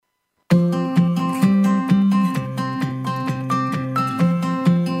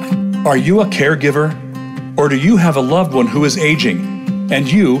Are you a caregiver? Or do you have a loved one who is aging, and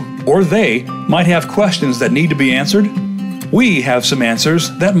you or they might have questions that need to be answered? We have some answers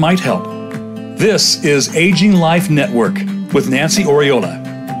that might help. This is Aging Life Network with Nancy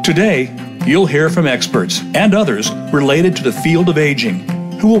Oriola. Today, you'll hear from experts and others related to the field of aging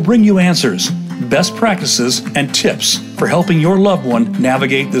who will bring you answers, best practices, and tips for helping your loved one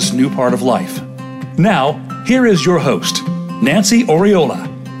navigate this new part of life. Now, here is your host, Nancy Oriola.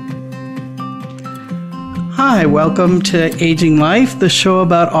 Hi, welcome to Aging Life, the show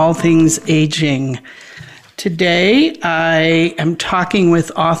about all things aging. Today, I am talking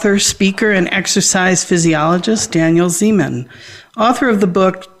with author, speaker, and exercise physiologist Daniel Zeman. Author of the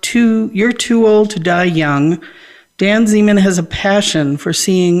book, You're Too Old to Die Young, Dan Zeman has a passion for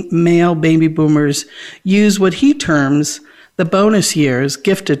seeing male baby boomers use what he terms the bonus years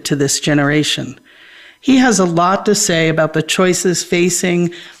gifted to this generation. He has a lot to say about the choices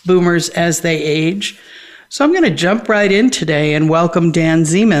facing boomers as they age. So I'm going to jump right in today and welcome Dan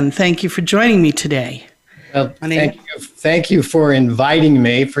Zeman. Thank you for joining me today. Well, thank you for inviting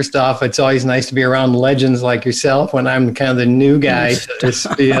me. First off, it's always nice to be around legends like yourself when I'm kind of the new guy to this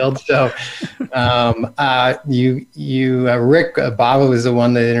field. So, Rick Bava was the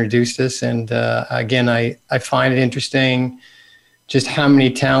one that introduced us, and again, I find it interesting just how many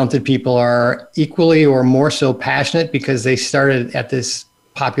talented people are equally or more so passionate because they started at this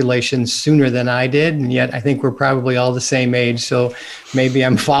population sooner than I did, and yet I think we're probably all the same age. So maybe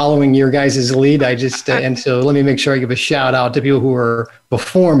I'm following your guys' lead. And so let me make sure I give a shout out to people who were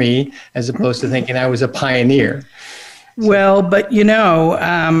before me, as opposed to thinking I was a pioneer. Well, but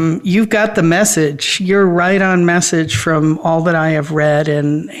you've got the message. You're right on message from all that I have read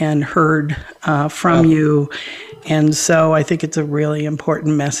and heard from you, and so I think it's a really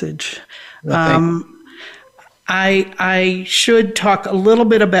important message. Well, I should talk a little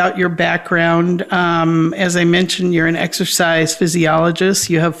bit about your background. As I mentioned, you're an exercise physiologist.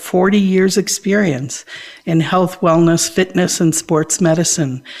 You have 40 years experience in health, wellness, fitness, and sports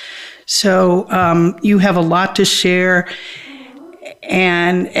medicine. So you have a lot to share.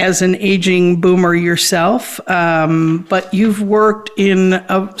 And as an aging boomer yourself, but you've worked in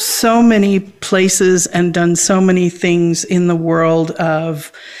so many places and done so many things in the world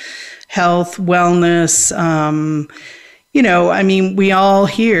of health, wellness, we all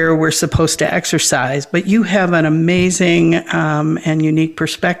here, we're supposed to exercise, but you have an amazing and unique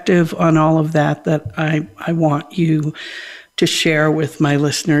perspective on all of that I want you to share with my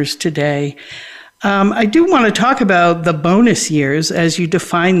listeners today. I do want to talk about the bonus years as you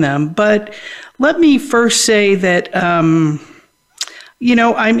define them, but let me first say that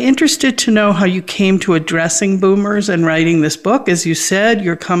I'm interested to know how you came to addressing boomers and writing this book. As you said,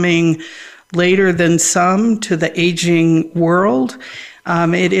 you're coming later than some to the aging world.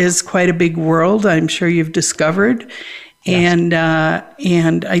 It is quite a big world, I'm sure you've discovered. Yes.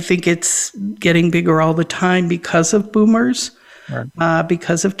 And I think it's getting bigger all the time because of boomers, right.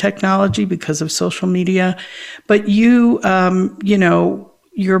 Because of technology, because of social media. But you,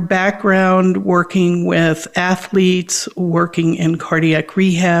 your background working with athletes, working in cardiac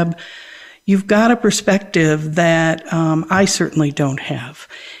rehab, you've got a perspective that I certainly don't have.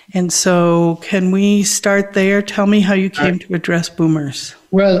 And so can we start there? Tell me how you came to address boomers.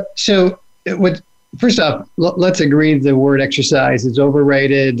 Well, first off, let's agree the word exercise is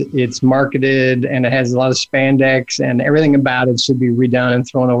overrated, it's marketed, and it has a lot of spandex, and everything about it should be redone and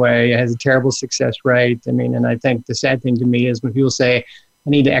thrown away. It has a terrible success rate. And I think the sad thing to me is when people say, I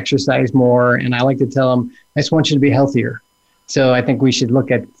need to exercise more. And I like to tell them, I just want you to be healthier. So I think we should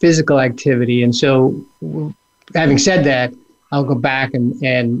look at physical activity. And so having said that, I'll go back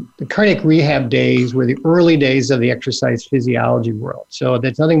and the cardiac rehab days were the early days of the exercise physiology world. So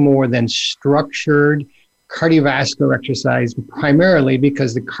that's nothing more than structured cardiovascular exercise, primarily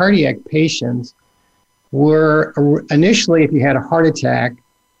because the cardiac patients were initially, if you had a heart attack,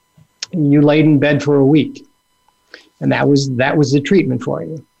 you laid in bed for a week. And that was the treatment for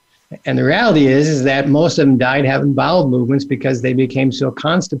you. And the reality is that most of them died having bowel movements because they became so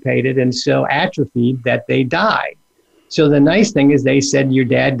constipated and so atrophied that they died. So the nice thing is they said your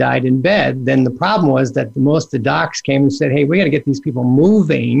dad died in bed. Then the problem was that most of the docs came and said, hey, we got to get these people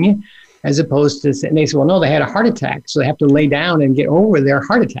moving, as opposed to, and they said, well, no, they had a heart attack. So they have to lay down and get over their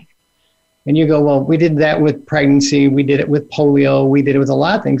heart attack. And you go, well, we did that with pregnancy. We did it with polio. We did it with a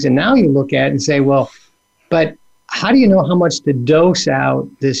lot of things. And now you look at it and say, well, but how do you know how much to dose out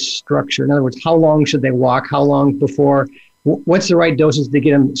this structure? In other words, how long should they walk? How long before? What's the right doses to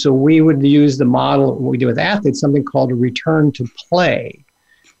get them? So we would use the model we do with athletes, something called a return to play.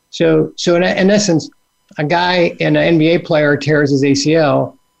 So in essence, a guy, an NBA player tears his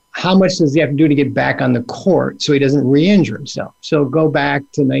ACL, how much does he have to do to get back on the court so he doesn't re-injure himself? So go back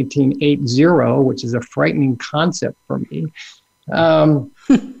to 1980, which is a frightening concept for me.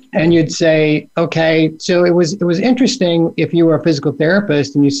 And you'd say, okay, so it was interesting if you were a physical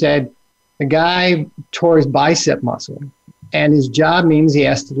therapist and you said the guy tore his bicep muscle and his job means he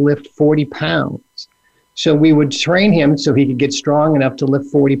has to lift 40 pounds. So we would train him so he could get strong enough to lift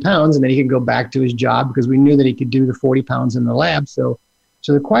 40 pounds and then he could go back to his job because we knew that he could do the 40 pounds in the lab. So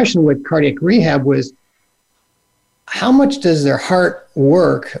the question with cardiac rehab was, how much does their heart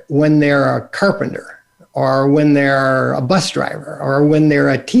work when they're a carpenter or when they're a bus driver or when they're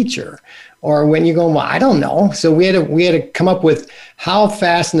a teacher or when you go, well, I don't know. So we had to come up with how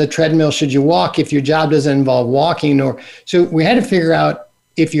fast in the treadmill should you walk if your job doesn't involve walking. So we had to figure out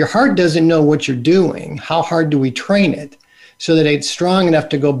if your heart doesn't know what you're doing, how hard do we train it so that it's strong enough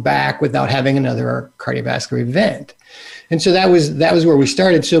to go back without having another cardiovascular event? And so that was where we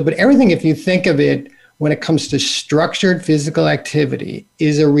started. So, but everything, if you think of it, when it comes to structured physical activity,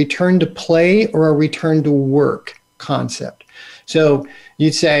 is a return to play or a return to work concept. So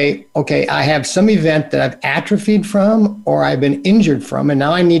you'd say, okay, I have some event that I've atrophied from or I've been injured from, and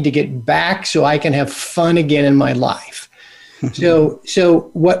now I need to get back so I can have fun again in my life.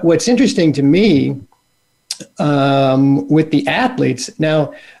 So what's interesting to me with the athletes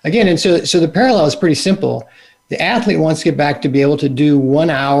now, again, and so the parallel is pretty simple. The athlete wants to get back to be able to do 1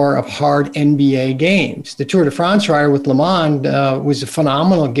 hour of hard NBA games. The Tour de France rider with Le Mans was a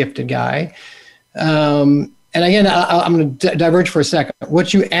phenomenal gifted guy. And again, I'm going to diverge for a second.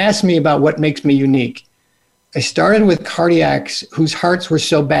 What you asked me about what makes me unique, I started with cardiacs whose hearts were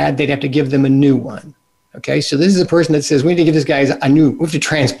so bad they'd have to give them a new one. Okay, so this is a person that says, we need to give this guy we have to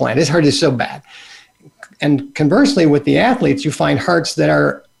transplant. His heart is so bad. And conversely, with the athletes, you find hearts that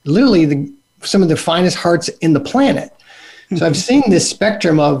are literally some of the finest hearts in the planet. So I've seen this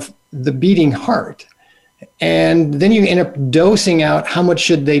spectrum of the beating heart. And then you end up dosing out how much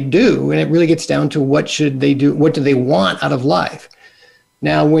should they do. And it really gets down to what should they do? What do they want out of life?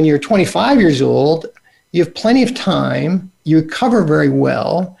 Now, when you're 25 years old, you have plenty of time, you recover very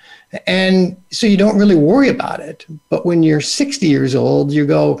well, and so you don't really worry about it. But when you're 60 years old, you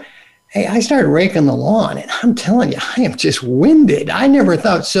go, hey, I started raking the lawn, and I'm telling you, I am just winded. I never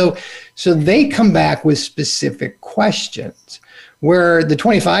thought so. So they come back with specific questions, where the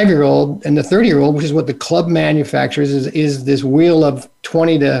 25-year-old and the 30-year-old, which is what the club manufactures, is this wheel of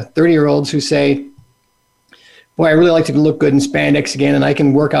 20 to 30-year-olds who say, boy, I really like to look good in spandex again, and I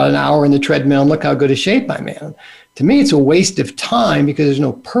can work out an hour in the treadmill and look how good a shape I'm in. To me, it's a waste of time because there's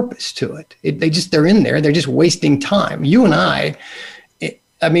no purpose to it. They're in there. They're just wasting time. You and I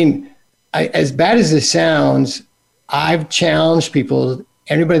as bad as this sounds, I've challenged people,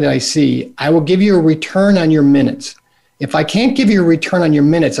 everybody that I see, I will give you a return on your minutes. If I can't give you a return on your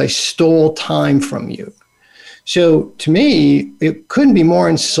minutes, I stole time from you. So to me, it couldn't be more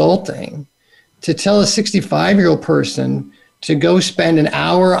insulting to tell a 65-year-old person to go spend an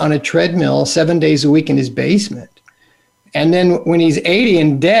hour on a treadmill 7 days a week in his basement. And then when he's 80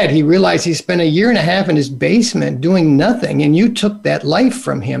 and dead, he realized he spent 1.5 years in his basement doing nothing. And you took that life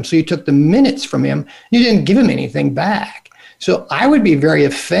from him. So you took the minutes from him. You didn't give him anything back. So I would be very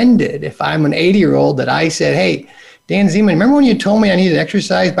offended if I'm an 80-year-old that I said, hey, Dan Zeman, remember when you told me I needed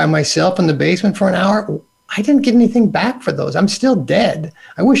exercise by myself in the basement for an hour? I didn't get anything back for those. I'm still dead.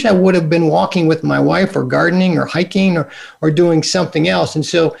 I wish I would have been walking with my wife or gardening or hiking or doing something else. And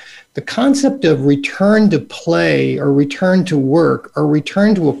so the concept of return to play or return to work or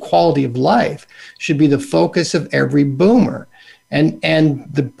return to a quality of life should be the focus of every boomer. And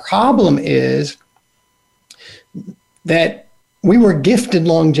the problem is that we were gifted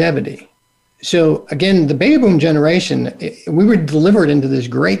longevity. So again, the baby boom generation, we were delivered into this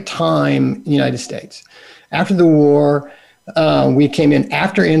great time in the United States. After the war, we came in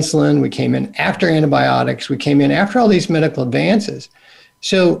after insulin, we came in after antibiotics, we came in after all these medical advances.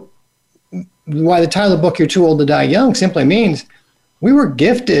 So why the title of the book, You're Too Old to Die Young, simply means we were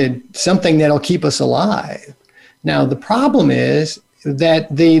gifted something that'll keep us alive. Now, the problem is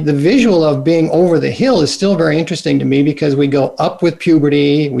that the visual of being over the hill is still very interesting to me because we go up with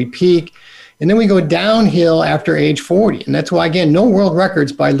puberty, we peak, and then we go downhill after age 40. And that's why, again, no world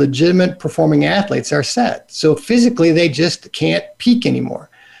records by legitimate performing athletes are set. So physically, they just can't peak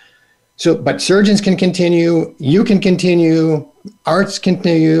anymore. So, but surgeons can continue, you can continue, arts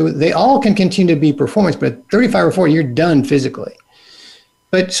continue, they all can continue to be performance, but at 35 or 40, you're done physically.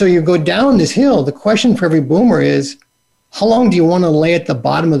 But so you go down this hill, the question for every boomer is, how long do you want to lay at the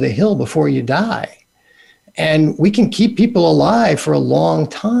bottom of the hill before you die? And we can keep people alive for a long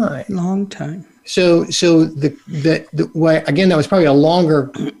time. Long time. So the way, again, that was probably a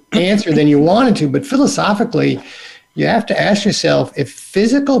longer answer than you wanted to, but philosophically, you have to ask yourself, if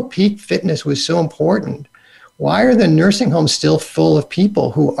physical peak fitness was so important, why are the nursing homes still full of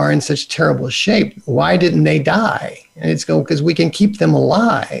people who are in such terrible shape? Why didn't they die? And it's because we can keep them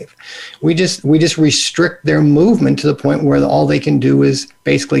alive. We just restrict their movement to the point where all they can do is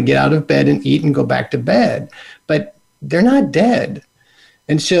basically get out of bed and eat and go back to bed. But they're not dead.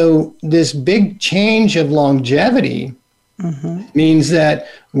 And so this big change of longevity means that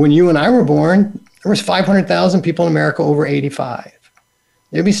when you and I were born, there was 500,000 people in America over 85.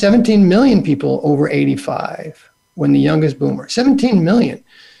 There'd be 17 million people over 85 when the youngest boomer, 17 million.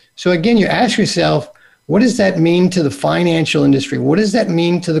 So again, you ask yourself, what does that mean to the financial industry? What does that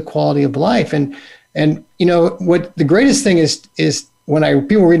mean to the quality of life? And you know, what the greatest thing is when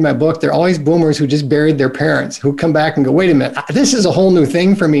people read my book, they're always boomers who just buried their parents, who come back and go, wait a minute, this is a whole new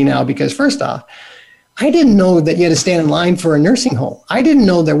thing for me now, because first off, I didn't know that you had to stand in line for a nursing home. I didn't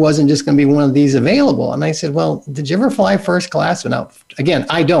know there wasn't just going to be one of these available. And I said, well, did you ever fly first class? Now, again,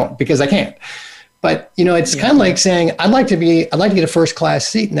 I don't, because I can't. But, you know, it's kind of like saying, I'd like to get a first class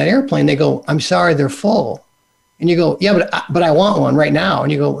seat in that airplane. They go, I'm sorry, they're full. And you go, yeah, but I want one right now.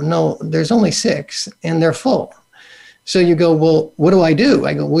 And you go, no, there's only 6 and they're full. So you go, well, what do?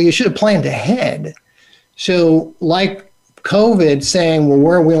 I go, well, you should have planned ahead. So like COVID saying,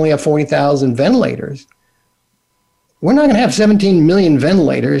 well, we only have 40,000 ventilators. We're not going to have 17 million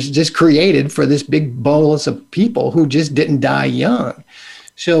ventilators just created for this big bolus of people who just didn't die young.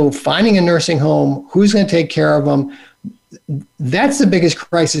 So finding a nursing home, who's going to take care of them? That's the biggest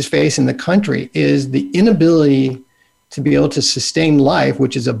crisis facing the country, is the inability to be able to sustain life,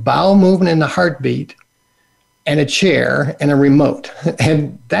 which is a bowel movement and a heartbeat and a chair and a remote.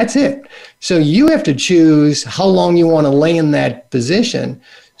 And that's it. So you have to choose how long you want to lay in that position.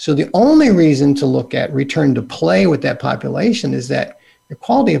 So the only reason to look at return to play with that population is that your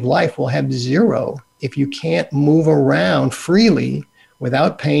quality of life will have 0 if you can't move around freely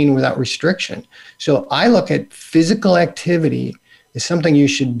without pain, without restriction. So I look at physical activity as something you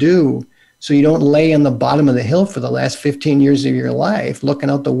should do so you don't lay on the bottom of the hill for the last 15 years of your life looking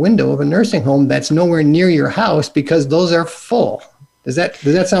out the window of a nursing home that's nowhere near your house because those are full. Does that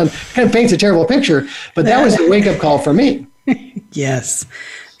sound, kind of paints a terrible picture, but that was the wake-up call for me. Yes,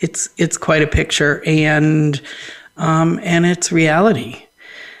 it's quite a picture, and it's reality.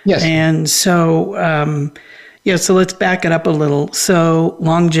 Yes. And so, so let's back it up a little. So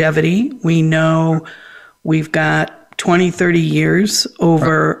longevity, we know we've got 20, 30 years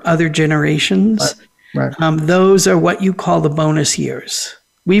over other generations. Right. Those are what you call the bonus years.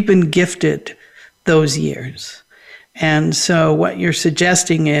 We've been gifted those years. And so what you're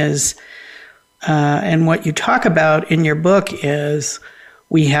suggesting is, and what you talk about in your book is,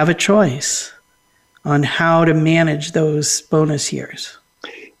 we have a choice on how to manage those bonus years.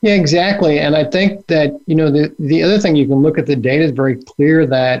 Yeah, exactly. And I think that, you know, the other thing, you can look at the data, is very clear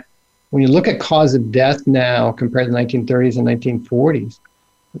that when you look at cause of death now compared to the 1930s and 1940s,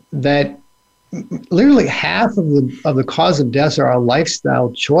 that literally half of the cause of deaths are a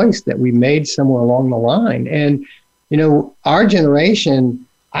lifestyle choice that we made somewhere along the line. And, you know, our generation,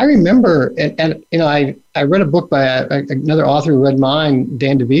 I remember, and you know, I read a book by another author who read mine,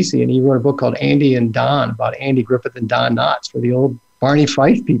 Dan DeVisi, and he wrote a book called Andy and Don, about Andy Griffith and Don Knotts, for the old Barney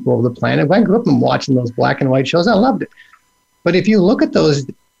Fife people of the planet. I grew up watching those black and white shows. I loved it. But if you look at those,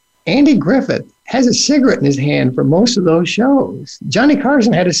 Andy Griffith has a cigarette in his hand for most of those shows. Johnny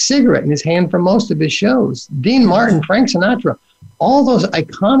Carson had a cigarette in his hand for most of his shows. Dean Martin, Frank Sinatra, all those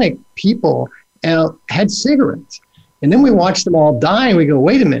iconic people had cigarettes. And then we watch them all die and we go,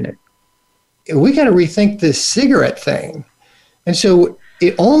 wait a minute, we got to rethink this cigarette thing. And so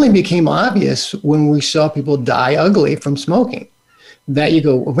it only became obvious when we saw people die ugly from smoking, that you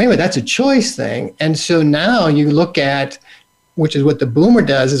go, well, wait a minute, that's a choice thing. And so now you look at, which is what the boomer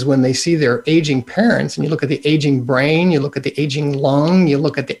does, is when they see their aging parents, and you look at the aging brain, you look at the aging lung, you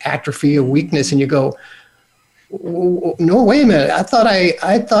look at the atrophy of weakness, and you go, no, wait a minute. I thought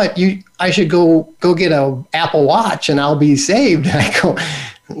I should go get a Apple Watch and I'll be saved. And I go,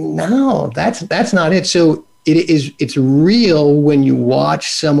 no, that's not it. So it's real when you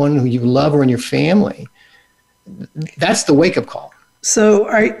watch someone who you love or in your family. That's the wake up call. So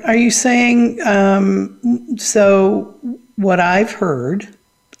are you saying, so what I've heard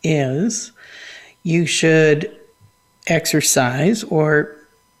is you should exercise,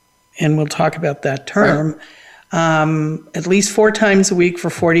 and we'll talk about that term, right, at least 4 times a week for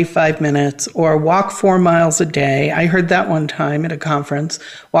 45 minutes, or walk 4 miles a day. I heard that one time at a conference.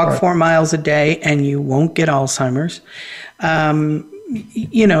 Walk 4 miles a day and you won't get Alzheimer's.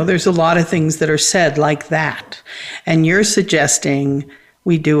 there's a lot of things that are said like that. And you're suggesting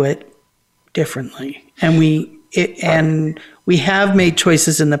we do it differently. And we have made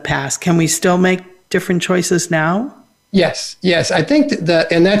choices in the past. Can we still make different choices now? Yes. I think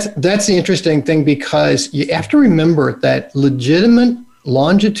that's the interesting thing, because you have to remember that legitimate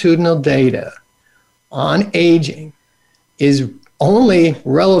longitudinal data on aging is only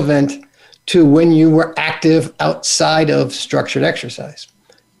relevant to when you were active outside of structured exercise.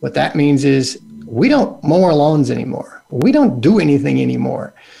 What that means is we don't mow our lawns anymore. We don't do anything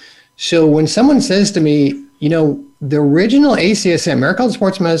anymore. So when someone says to me, the original ACSM, American College of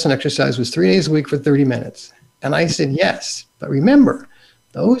Sports Medicine exercise, was 3 days a week for 30 minutes. And I said, yes, but remember,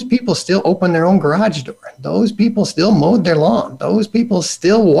 those people still opened their own garage door. Those people still mowed their lawn. Those people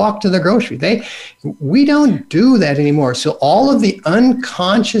still walked to the grocery. We don't do that anymore. So all of the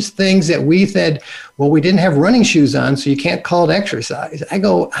unconscious things that we said, well, we didn't have running shoes on, so you can't call it exercise. I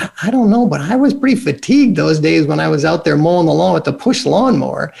go, I don't know, but I was pretty fatigued those days when I was out there mowing the lawn with the push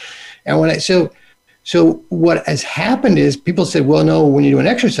lawnmower. And so what has happened is people said, well, no, when you do an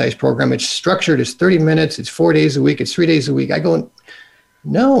exercise program, it's structured, it's 30 minutes, it's 4 days a week, it's 3 days a week. I go,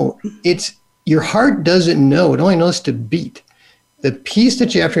 no, it's your heart doesn't know. It only knows to beat. The piece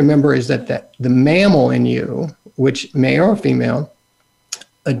that you have to remember is that the mammal in you, which male or female,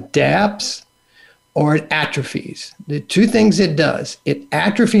 adapts or it atrophies. The two things it does, it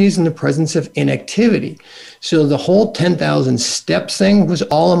atrophies in the presence of inactivity. So the whole 10,000 steps thing was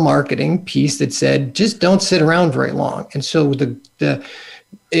all a marketing piece that said, just don't sit around very long. And so let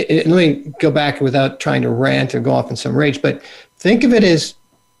me go back without trying to rant or go off in some rage, but think of it as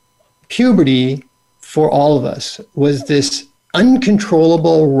puberty for all of us was this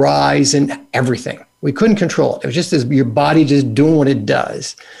uncontrollable rise in everything. We couldn't control it. It was just your body just doing what it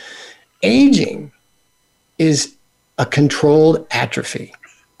does. Aging is a controlled atrophy.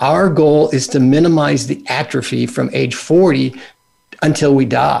 Our goal is to minimize the atrophy from age 40 until we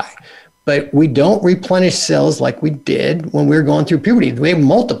die. But we don't replenish cells like we did when we were going through puberty. They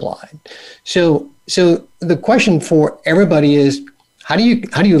multiplied. So the question for everybody is, how do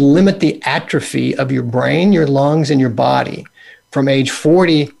you limit the atrophy of your brain, your lungs, and your body from age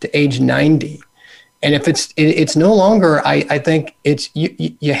 40 to age 90? And if it's no longer, I think it's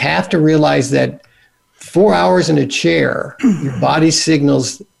you have to realize that 4 hours in a chair, your body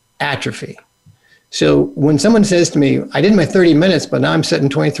signals atrophy. So when someone says to me, I did my 30 minutes, but now I'm sitting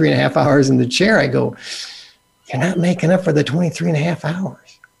 23 and a half hours in the chair, I go, you're not making up for the 23 and a half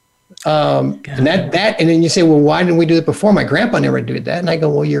hours. And then you say, well, why didn't we do it before? My grandpa never did that. And I go,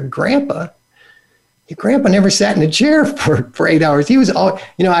 well, your grandpa never sat in a chair for 8 hours. He was all,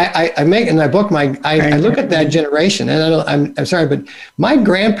 I make in my book, I look at that generation, and I'm sorry, but my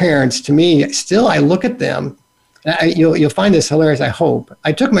grandparents, to me, still, I look at them, and you'll find this hilarious, I hope.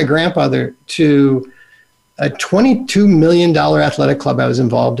 I took my grandfather to a $22 million athletic club I was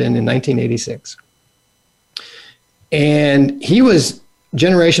involved in 1986. And he was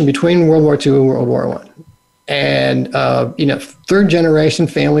generation between World War II and World War I. And, third generation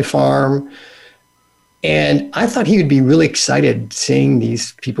family farm. And I thought he would be really excited seeing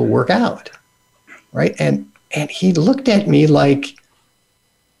these people work out, right? And he looked at me like,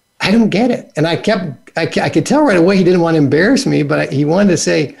 I don't get it. And I could tell right away he didn't want to embarrass me, but he wanted to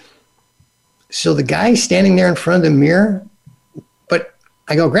say, so the guy standing there in front of the mirror, but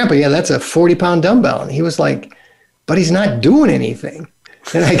I go, Grandpa, yeah, that's a 40-pound dumbbell. And he was like, but he's not doing anything.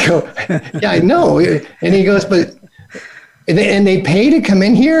 And I go, yeah, I know. And he goes, and they pay to come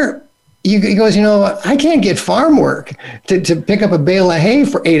in here? He goes, I can't get farm work to pick up a bale of hay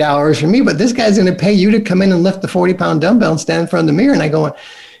for 8 hours for me, but this guy's going to pay you to come in and lift the 40-pound dumbbell and stand in front of the mirror. And I go,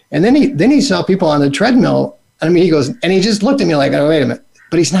 and then he saw people on the treadmill. He goes, and he just looked at me like, oh, wait a minute,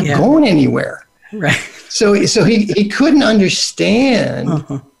 but he's not going anywhere. Right. So he couldn't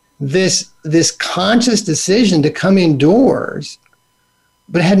understand this conscious decision to come indoors,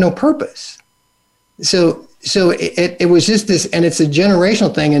 but it had no purpose. So it was just this, and it's a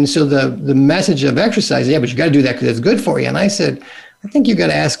generational thing. And so the message of exercise, but you got to do that because it's good for you. And I said, I think you got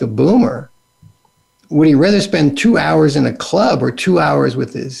to ask a boomer, would he rather spend 2 hours in a club or 2 hours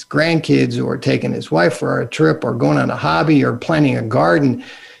with his grandkids or taking his wife for a trip or going on a hobby or planting a garden?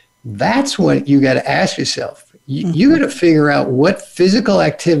 That's what you got to ask yourself. You got to figure out what physical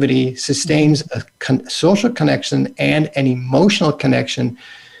activity sustains a social connection and an emotional connection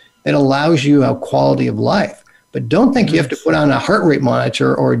that allows you a quality of life. But don't think you have to put on a heart rate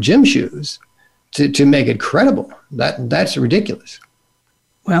monitor or gym shoes to make it credible. That's ridiculous.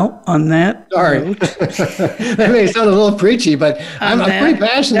 Well, on that note, that may sound a little preachy, but I'm pretty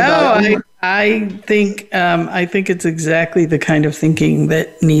passionate about it. I think it's exactly the kind of thinking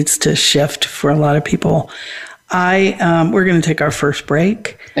that needs to shift for a lot of people. We're going to take our first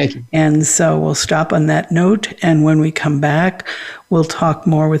break. Thank you. And so we'll stop on that note. And when we come back, we'll talk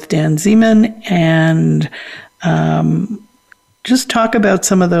more with Dan Zeman and just talk about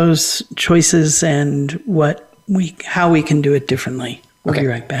some of those choices and how we can do it differently. We'll be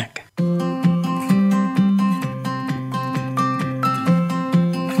right back.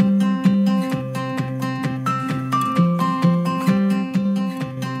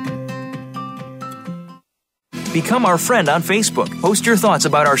 Become our friend on Facebook. Post your thoughts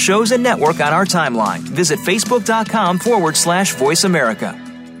about our shows and network on our timeline. Visit facebook.com/Voice America.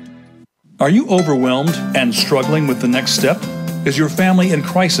 Are you overwhelmed and struggling with the next step? Is your family in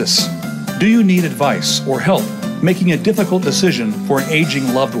crisis? Do you need advice or help making a difficult decision for an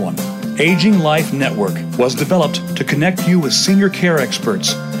aging loved one? Aging Life Network was developed to connect you with senior care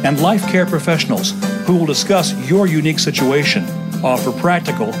experts and life care professionals who will discuss your unique situation, offer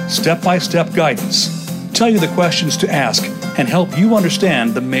practical, step-by-step guidance, tell you the questions to ask, and help you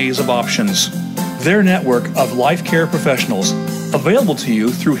understand the maze of options. Their network of life care professionals, available to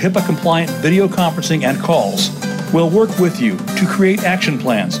you through HIPAA-compliant video conferencing and calls, will work with you to create action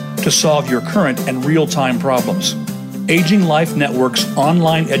plans to solve your current and real-time problems. Aging Life Network's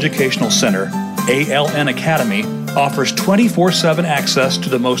online educational center, ALN Academy, offers 24/7 access to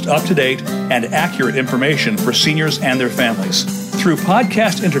the most up-to-date and accurate information for seniors and their families. Through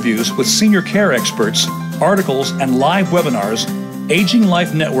podcast interviews with senior care experts, articles, and live webinars, Aging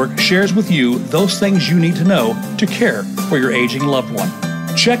Life Network shares with you those things you need to know to care for your aging loved one.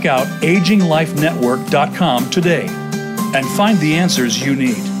 Check out aginglifenetwork.com today and find the answers you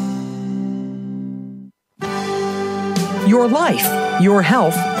need. Your life, your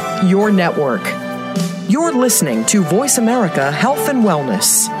health, your network. You're listening to Voice America Health and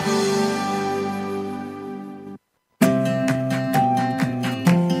Wellness.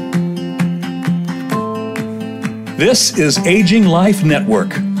 This is Aging Life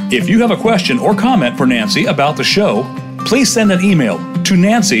Network. If you have a question or comment for Nancy about the show, please send an email to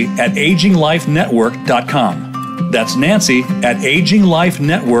nancy@aginglifenetwork.com. That's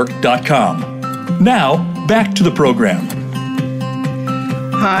nancy@aginglifenetwork.com. Now, back to the program.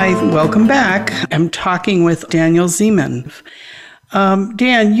 Hi, welcome back. I'm talking with Daniel Zeman.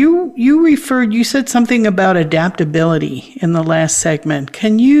 Dan, you said something about adaptability in the last segment.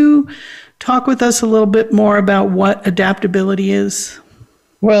 Can you talk with us a little bit more about what adaptability is?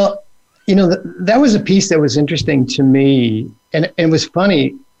 Well, that was a piece that was interesting to me, and it was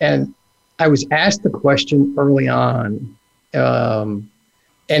funny. And I was asked the question early on, and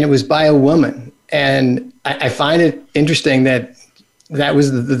it was by a woman. And I find it interesting that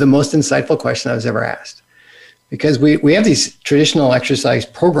was the most insightful question I was ever asked. Because we have these traditional exercise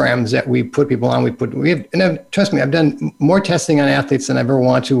programs that we put people on. Trust me, I've done more testing on athletes than I ever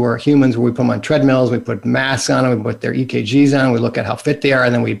want to, or humans, where we put them on treadmills, we put masks on them, we put their EKGs on, we look at how fit they are,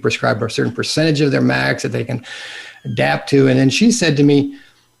 and then we prescribe a certain percentage of their max that they can adapt to. And then she said to me,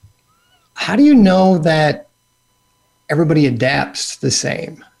 how do you know that everybody adapts the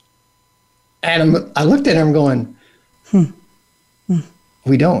same? And I looked at her, I'm going,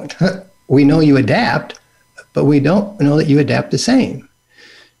 we don't. We know you adapt, but we don't know that you adapt the same.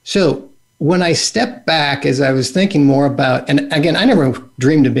 So when I stepped back, as I was thinking more about, and again, I never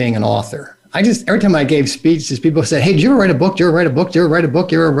dreamed of being an author. Every time I gave speeches, people said, hey, did you ever write a book? Do you ever write a book? Do you ever write a book?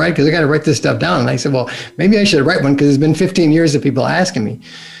 Do you ever write? Because I got to write this stuff down. And I said, well, maybe I should write one, because it's been 15 years of people asking me.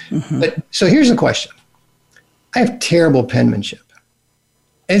 Mm-hmm. But so here's the question. I have terrible penmanship.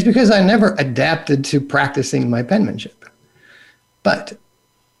 And it's because I never adapted to practicing my penmanship. But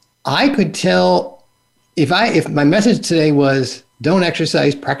I could tell, if my message today was, don't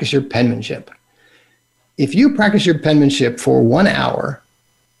exercise, practice your penmanship. If you practice your penmanship for 1 hour,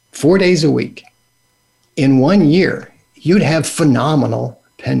 4 days a week, in 1 year, you'd have phenomenal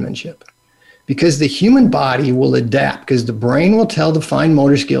penmanship. Because the human body will adapt, because the brain will tell the fine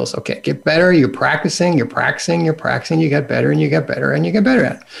motor skills, okay, get better, you're practicing, you get better, and you get better, and you get better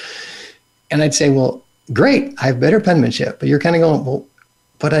at it. And I'd say, well, great, I have better penmanship. But you're kind of going, well,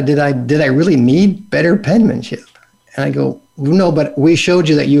 but did I really need better penmanship? And I go, no, but we showed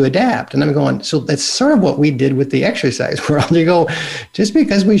you that you adapt. And I'm going, so that's sort of what we did with the exercise world. You go, just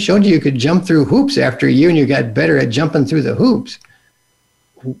because we showed you could jump through hoops after a year and you got better at jumping through the hoops,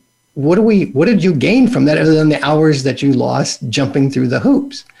 what did you gain from that other than the hours that you lost jumping through the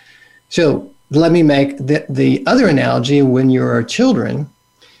hoops? So let me make the other analogy. When you're children,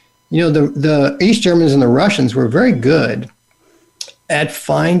 the East Germans and the Russians were very good at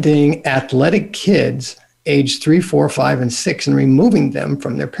finding athletic kids aged 3, 4, 5, and 6 and removing them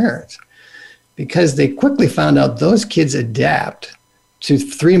from their parents. because they quickly found out those kids adapt to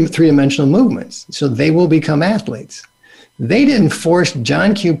three-dimensional movements. So they will become athletes. They didn't force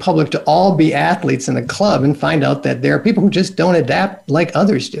John Q. Public to all be athletes in a club and find out that there are people who just don't adapt like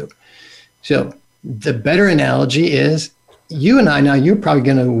others do. So the better analogy is you and I, now you're probably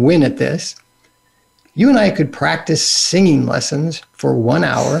going to win at this. You and I could practice singing lessons for 1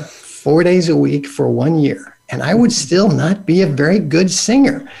 hour, 4 days a week for 1 year, and I would still not be a very good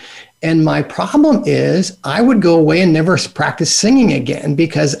singer. And my problem is I would go away and never practice singing again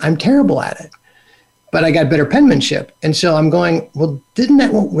because I'm terrible at it. But I got better penmanship. And so I'm going, well,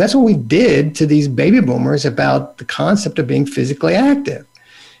 that's what we did to these baby boomers about the concept of being physically active.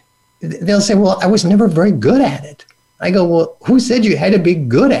 They'll say, well, I was never very good at it. I go, well, who said you had to be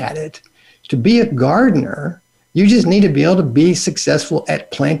good at it? To be a gardener, you just need to be able to be successful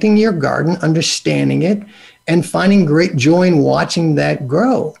at planting your garden, understanding it, and finding great joy in watching that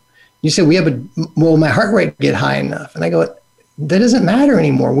grow. You say, will my heart rate get high enough? And I go, that doesn't matter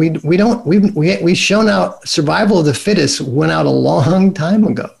anymore. We've shown out survival of the fittest went out a long time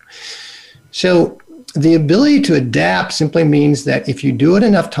ago. So the ability to adapt simply means that if you do it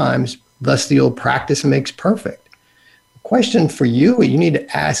enough times, thus the old practice makes perfect. The question for you, you need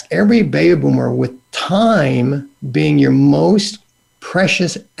to ask every baby boomer, with time being your most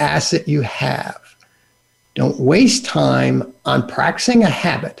precious asset you have, don't waste time on practicing a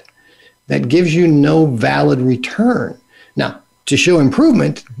habit that gives you no valid return. Now, to show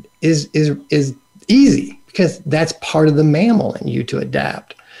improvement is easy because that's part of the mammal in you to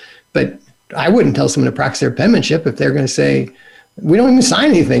adapt. But I wouldn't tell someone to practice their penmanship if they're going to say, we don't even sign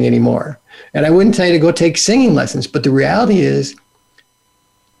anything anymore. And I wouldn't tell you to go take singing lessons. But the reality is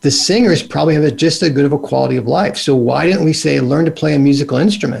the singers probably have just as good of a quality of life. So why didn't we say, learn to play a musical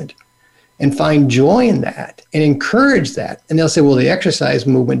instrument and find joy in that and encourage that? And they'll say, well, the exercise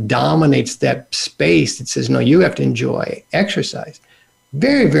movement dominates that space that says, no, you have to enjoy exercise.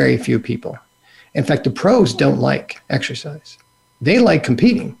 Very, very few people. In fact, the pros don't like exercise. They like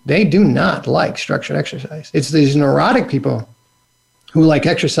competing. They do not like structured exercise. It's these neurotic people who like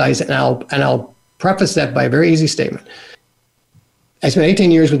exercise, and I'll preface that by a very easy statement. I spent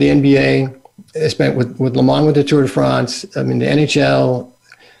 18 years with the NBA. I spent with Le Mans with the Tour de France. I mean, the NHL.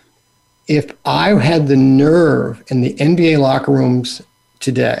 If I had the nerve in the NBA locker rooms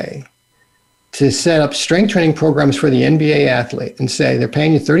today to set up strength training programs for the NBA athlete and say they're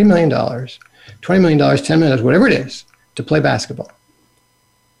paying you $30 million, $20 million, $10 million, whatever it is, to play basketball.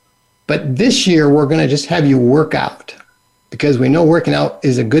 But this year, we're going to just have you work out because we know working out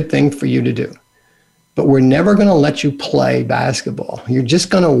is a good thing for you to do. But we're never going to let you play basketball. You're just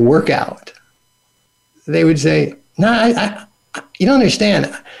going to work out. They would say, no, you don't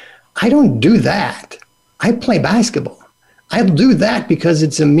understand. I don't do that. I play basketball. I do that because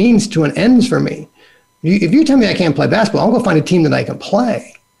it's a means to an ends for me. If you tell me I can't play basketball, I'll go find a team that I can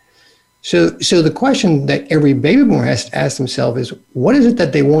play. So the question that every baby boomer has to ask themselves is, what is it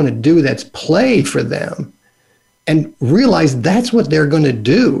that they want to do that's play for them? And realize that's what they're going to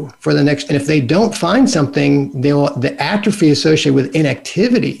do for the next. And if they don't find something, the atrophy associated with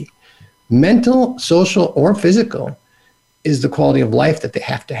inactivity, mental, social, or physical, is the quality of life that they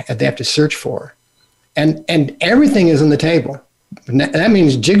have to search for. And everything is on the table. That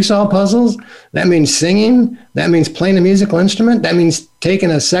means jigsaw puzzles. That means singing. That means playing a musical instrument. That means taking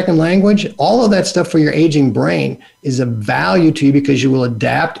a second language. All of that stuff for your aging brain is of value to you because you will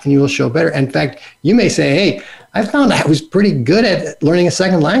adapt and you will show better. In fact, you may say, hey, I found I was pretty good at learning a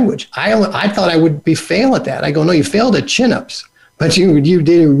second language. I thought I would fail at that. I go, no, you failed at chin-ups, but you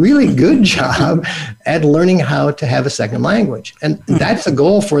did a really good job at learning how to have a second language. And that's the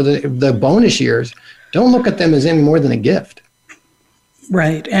goal for the bonus years. Don't look at them as any more than a gift.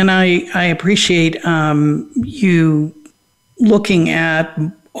 Right. And I appreciate you looking at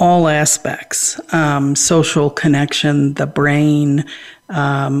all aspects, social connection, the brain,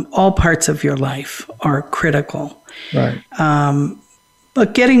 all parts of your life are critical. Right.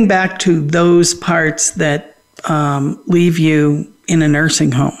 But getting back to those parts that leave you in a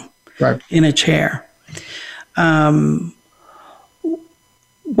nursing home, right, in a chair,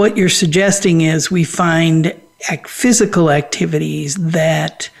 what you're suggesting is we find physical activities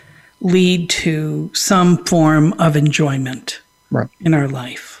that lead to some form of enjoyment, right, in our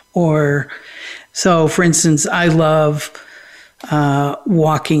life. Or, so for instance, I love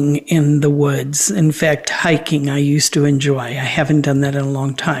walking in the woods. In fact, hiking I used to enjoy. I haven't done that in a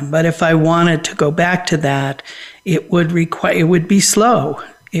long time. But if I wanted to go back to that, it would be slow.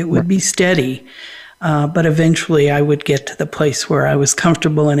 It would be steady. But eventually I would get to the place where I was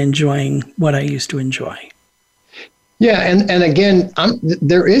comfortable and enjoying what I used to enjoy. Yeah, and again,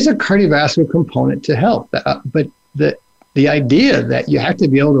 there is a cardiovascular component to health, but the idea that you have to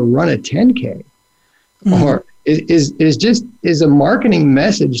be able to run a 10K or is a marketing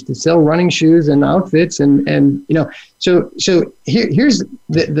message to sell running shoes and outfits and so here's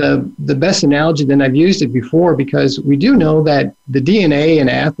the best analogy. Then I've used it before, because we do know that the DNA in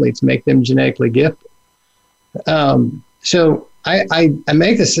athletes make them genetically gifted. So I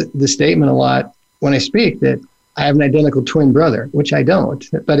make the statement a lot when I speak that I have an identical twin brother, which I don't,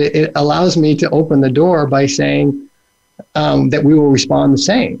 but it allows me to open the door by saying that we will respond the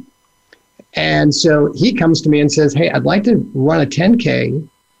same. And so he comes to me and says, hey, I'd like to run a 10K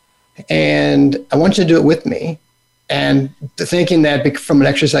and I want you to do it with me. And thinking that from an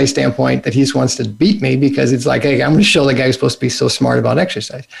exercise standpoint, that he just wants to beat me, because it's like, hey, I'm going to show the guy who's supposed to be so smart about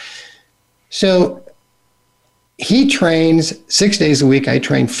exercise. So he trains 6 days a week. I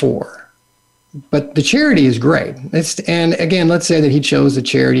train 4. But the charity is great. And again, let's say that he chose the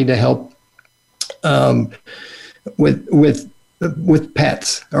charity to help with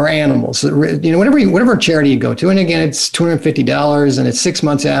pets or animals, whatever charity you go to. And again, it's $250 and it's 6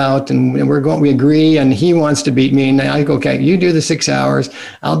 months out, and we agree, and he wants to beat me. And I go, okay, you do the 6 hours,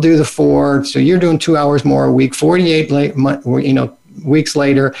 I'll do the 4. So you're doing 2 hours more a week, 48 weeks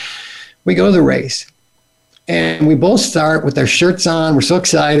later, we go to the race. And we both start with our shirts on. We're so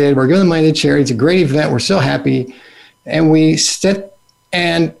excited. We're giving the money to charity. It's a great event. We're so happy. And we sit,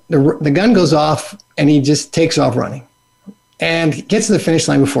 and the gun goes off, and he just takes off running and gets to the finish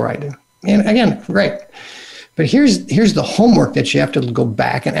line before I do. And again, great. But here's the homework that you have to go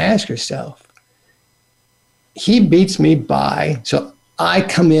back and ask yourself. He beats me by, so I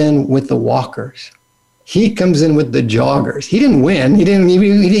come in with the walkers. He comes in with the joggers. He didn't win.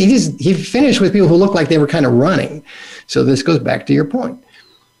 He finished with people who looked like they were kind of running. So this goes back to your point.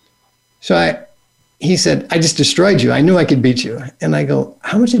 So he said, I just destroyed you. I knew I could beat you. And I go,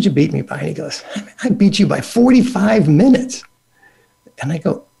 how much did you beat me by? And he goes, I beat you by 45 minutes. And I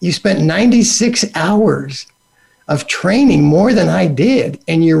go, you spent 96 hours of training more than I did,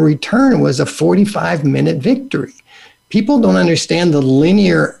 and your return was a 45-minute victory. People don't understand the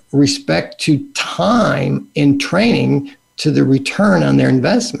linear respect to time in training to the return on their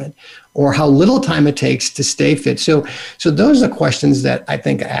investment, or how little time it takes to stay fit. So those are questions that I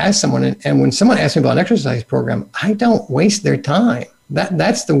think I ask someone. And when someone asks me about an exercise program, I don't waste their time.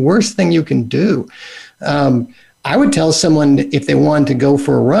 That's the worst thing you can do. I would tell someone, if they wanted to go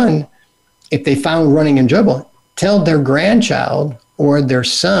for a run, if they found running enjoyable, tell their grandchild or their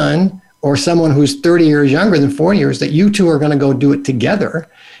son or someone who's 30 years younger than 40 years that you two are going to go do it together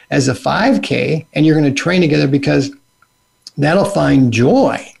as a 5K, and you're going to train together, because that'll find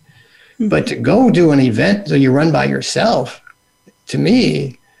joy. But to go do an event that you run by yourself, to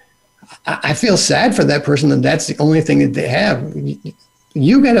me, I feel sad for that person that that's the only thing that they have.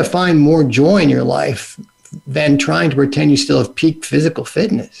 You got to find more joy in your life than trying to pretend you still have peak physical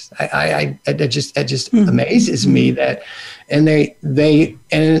fitness. It just amazes me that, and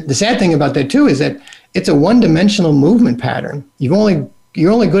and the sad thing about that too is that it's a one-dimensional movement pattern. You're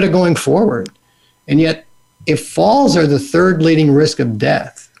only good at going forward, and yet if falls are the third leading risk of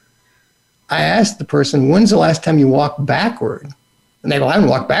death, I asked the person, when's the last time you walked backward? And they go, I haven't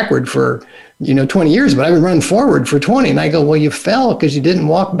walked backward for 20 years, but I've been running forward for 20. And I go, well, you fell because you didn't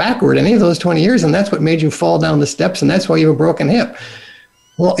walk backward any of those 20 years, and that's what made you fall down the steps, and that's why you have a broken hip.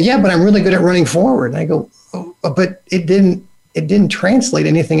 Well, yeah, but I'm really good at running forward. And I go, oh, but it didn't translate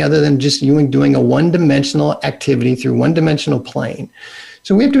anything other than just you doing a one-dimensional activity through one-dimensional plane.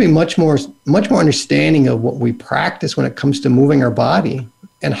 So we have to be much more understanding of what we practice when it comes to moving our body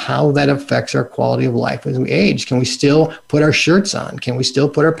and how that affects our quality of life as we age. Can we still put our shirts on? Can we still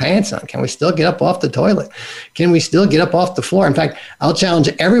put our pants on? Can we still get up off the toilet? Can we still get up off the floor? In fact, I'll challenge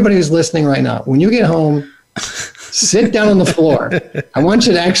everybody who's listening right now. When you get home, sit down on the floor. I want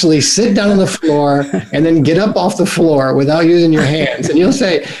you to actually sit down on the floor and then get up off the floor without using your hands. And you'll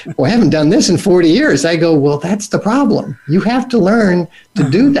say, well, I haven't done this in 40 years. I go, well, that's the problem. You have to learn to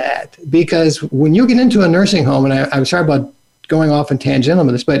do that, because when you get into a nursing home, and I'm sorry about going off on tangential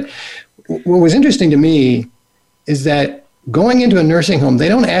with this, but what was interesting to me is that going into a nursing home, they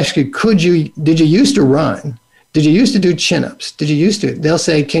don't ask you, did you used to run? Did you used to do chin-ups? They'll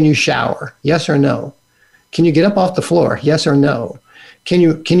say, can you shower? Yes or no? Can you get up off the floor? Yes or no? And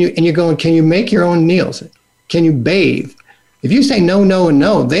you're going, can you make your own meals? Can you bathe? If you say no, no, and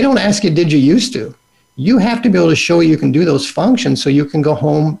no, they don't ask you, did you used to? You have to be able to show you can do those functions so you can go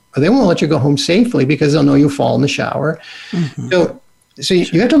home, or they won't let you go home safely because they'll know you fall in the shower. Mm-hmm. So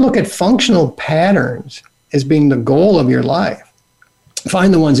you have to look at functional patterns as being the goal of your life.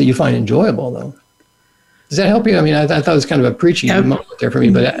 Find the ones that you find enjoyable, though. Does that help you? I mean, I thought it was kind of a preachy moment there for me.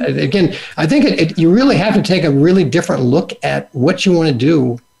 But again, I think you really have to take a really different look at what you want to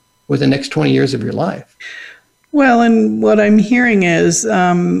do with the next 20 years of your life. Well, and what I'm hearing is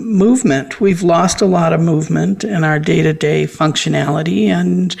movement. We've lost a lot of movement in our day-to-day functionality,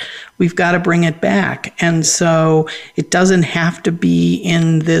 and we've got to bring it back. And so it doesn't have to be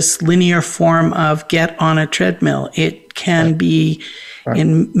in this linear form of get on a treadmill. It can be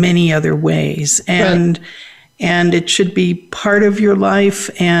in many other ways. And it should be part of your life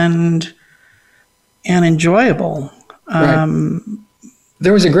and enjoyable.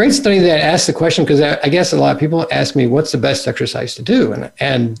 There was a great study that asked the question, because I guess a lot of people ask me, what's the best exercise to do?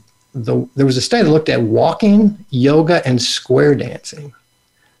 And there was a study that looked at walking, yoga, and square dancing.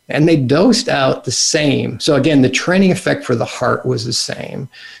 And they dosed out the same. So again, the training effect for the heart was the same.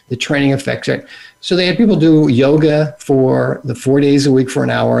 The training effect. So they had people do yoga for the 4 days a week for an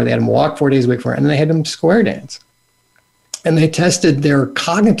hour. They had them walk 4 days a week and then they had them square dance. And they tested their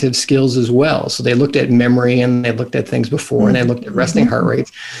cognitive skills as well. So they looked at memory and they looked at things before and they looked at resting heart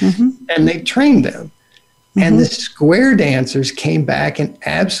rates and they trained them. And the square dancers came back and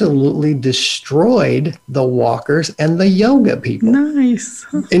absolutely destroyed the walkers and the yoga people. Nice.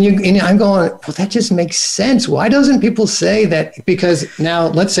 And I'm going, well, that just makes sense. Why doesn't people say that? Because now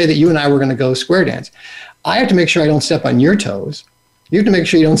let's say that you and I were going to go square dance. I have to make sure I don't step on your toes. You have to make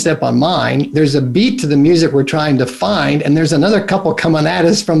sure you don't step on mine. There's a beat to the music we're trying to find, and there's another couple coming at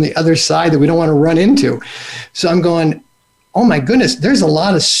us from the other side that we don't want to run into. So I'm going, oh my goodness, there's a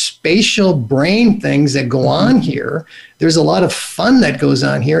lot of spatial brain things that go on here. There's a lot of fun that goes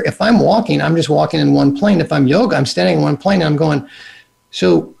on here. If I'm walking, I'm just walking in one plane. If I'm yoga, I'm standing in one plane. And I'm going,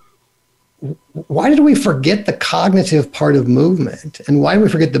 so why did we forget the cognitive part of movement? And why did we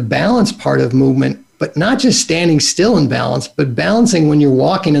forget the balance part of movement? But not just standing still in balance, but balancing when you're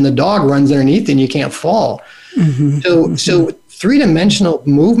walking and the dog runs underneath and you can't fall. So three-dimensional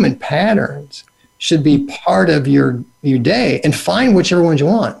movement patterns should be part of your day, and find whichever ones you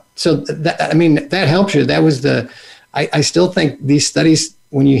want. So that helps you. That was I still think these studies,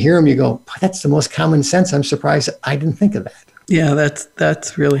 when you hear them, you go, that's the most common sense. I'm surprised I didn't think of that. Yeah,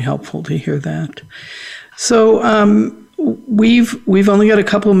 that's really helpful to hear that. So we've only got a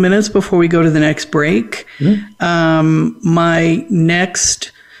couple of minutes before we go to the next break. My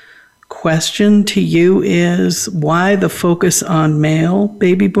next question to you is, why the focus on male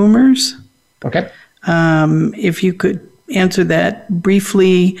baby boomers? Okay. If you could answer that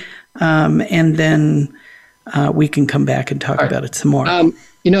briefly, and then we can come back and talk about it some more.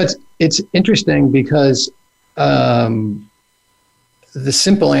 It's interesting because the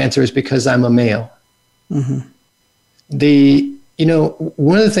simple answer is because I'm a male. One of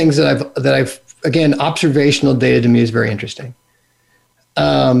the things that I've again, observational data to me is very interesting.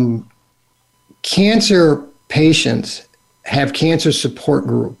 Cancer patients have cancer support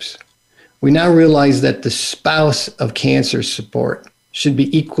groups. We now realize that the spouse of cancer support should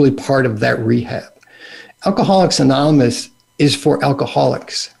be equally part of that rehab. Alcoholics Anonymous is for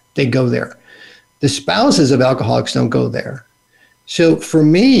alcoholics. They go there. The spouses of alcoholics don't go there. So for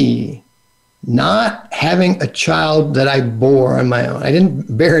me, not having a child that I bore on my own, I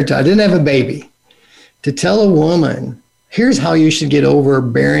didn't bear a child, I didn't have a baby, to tell a woman, here's how you should get over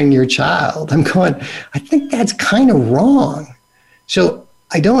bearing your child. I'm going, I think that's kind of wrong. So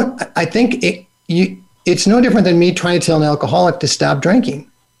I think it's no different than me trying to tell an alcoholic to stop drinking.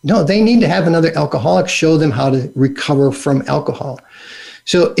 No, they need to have another alcoholic show them how to recover from alcohol.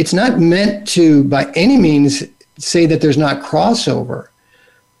 So it's not meant to, by any means, say that there's not crossover,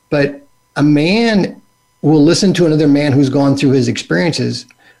 but a man will listen to another man who's gone through his experiences.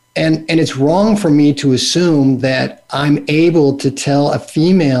 And it's wrong for me to assume that I'm able to tell a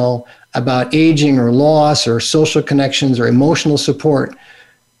female about aging or loss or social connections or emotional support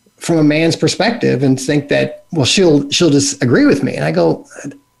from a man's perspective and think that, well, she'll just agree with me. And I go,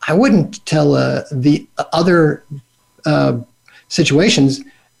 I wouldn't tell the other situations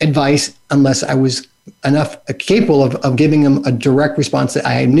advice unless I was enough capable of giving them a direct response that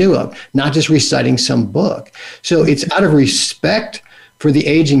I knew of, not just reciting some book. So it's out of respect for the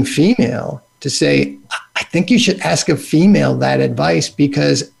aging female to say, I think you should ask a female that advice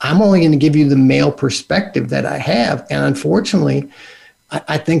because I'm only going to give you the male perspective that I have. And unfortunately,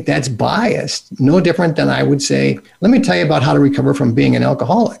 I think that's biased, no different than I would say, let me tell you about how to recover from being an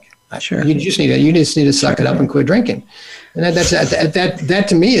alcoholic. Sure. You just need to suck it up and quit drinking. And that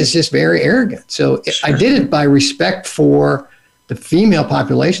to me is just very arrogant. So I did it by respect for the female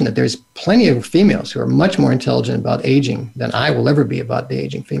population, that there's plenty of females who are much more intelligent about aging than I will ever be about the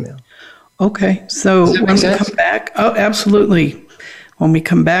aging female. Okay. So when we come back, absolutely. When we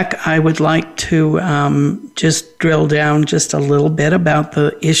come back, I would like to just drill down just a little bit about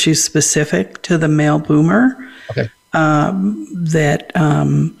the issues specific to the male boomer that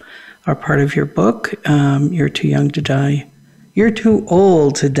are part of your book. You're Too Young to Die. You're Too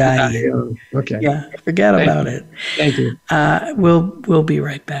Old to Die. Okay. Yeah, forget about it. Thank you. We'll be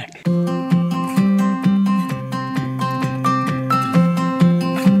right back.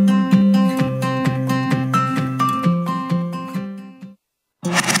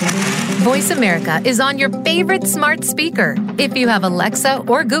 Voice America is on your favorite smart speaker. If you have Alexa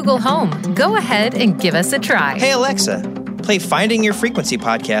or Google Home, go ahead and give us a try. Hey Alexa, play Finding Your Frequency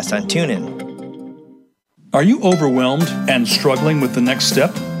podcast on TuneIn. Are you overwhelmed and struggling with the next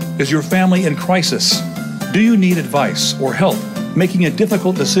step? Is your family in crisis? Do you need advice or help making a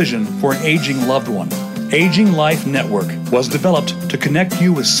difficult decision for an aging loved one? Aging Life Network was developed to connect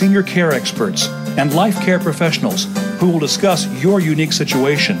you with senior care experts and life care professionals who will discuss your unique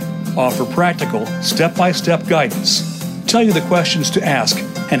situation, offer practical, step-by-step guidance, tell you the questions to ask,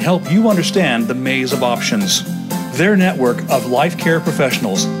 and help you understand the maze of options. Their network of life care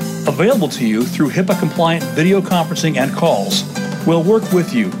professionals, available to you through HIPAA-compliant video conferencing and calls, will work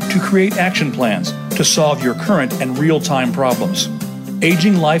with you to create action plans to solve your current and real-time problems.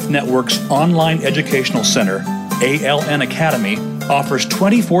 Aging Life Network's online educational center, ALN Academy, offers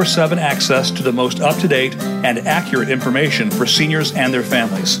 24/7 access to the most up-to-date and accurate information for seniors and their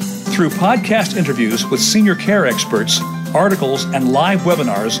families. Through podcast interviews with senior care experts, articles, and live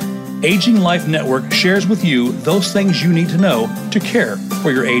webinars, Aging Life Network shares with you those things you need to know to care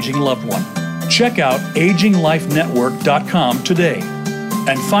for your aging loved one. Check out aginglifenetwork.com today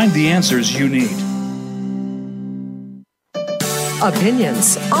and find the answers you need.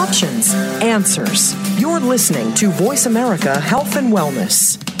 Opinions, options, answers. You're listening to Voice America Health and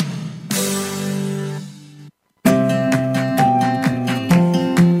Wellness.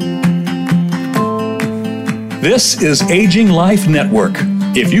 This is Aging Life Network.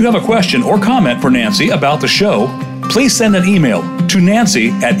 If you have a question or comment for Nancy about the show, please send an email to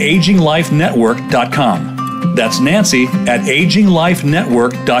nancy@aginglifenetwork.com. That's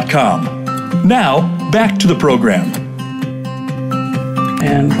nancy@aginglifenetwork.com. Now, back to the program.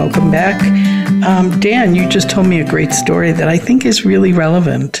 And welcome back. Dan, you just told me a great story that I think is really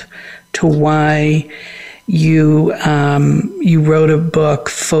relevant to why you wrote a book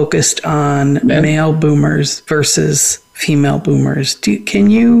focused on male boomers versus female boomers.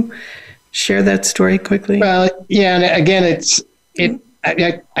 Can you share that story quickly? Well, yeah, and again, you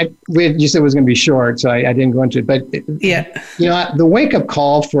said it was going to be short, so I didn't go into it. But the wake-up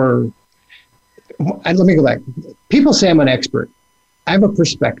call for. Let me go back. People say I'm an expert. I have a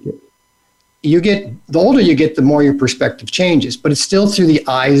perspective. The older you get, the more your perspective changes, but it's still through the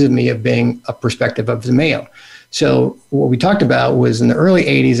eyes of me of being a perspective of the male. So what we talked about was in the early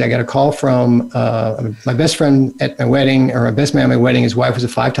 80s, I got a call from my best friend at my wedding, or my best man at my wedding. His wife was a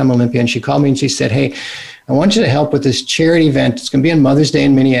 5-time Olympian. She called me and she said, "Hey, I want you to help with this charity event. It's going to be on Mother's Day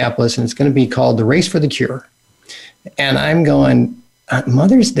in Minneapolis, and it's going to be called the Race for the Cure." And I'm going,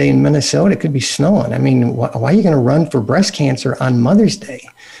 Mother's Day in Minnesota, it could be snowing. I mean, why are you going to run for breast cancer on Mother's Day?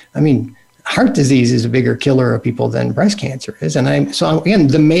 I mean, heart disease is a bigger killer of people than breast cancer is. And again,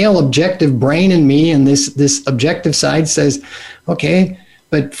 the male objective brain in me and this objective side says, okay,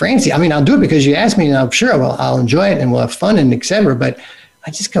 but Francie, I mean, I'll do it because you asked me, and I'm sure I'll enjoy it and we'll have fun and et cetera. But I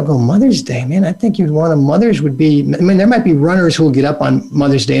just go, Mother's Day, man, I think you'd want there might be runners who will get up on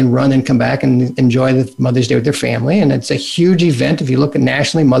Mother's Day and run and come back and enjoy the Mother's Day with their family. And it's a huge event. If you look at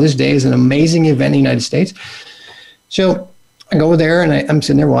nationally, Mother's Day is an amazing event in the United States. So I go there and I'm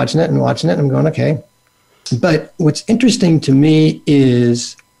sitting there watching it and I'm going, okay. But what's interesting to me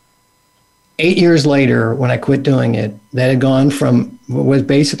is 8 years later, when I quit doing it, that had gone from what was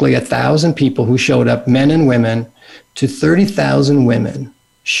basically 1,000 people who showed up, men and women, to 30,000 women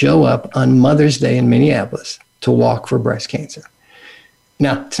show up on Mother's Day in Minneapolis to walk for breast cancer.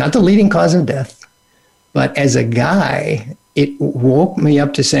 Now, it's not the leading cause of death, but as a guy, it woke me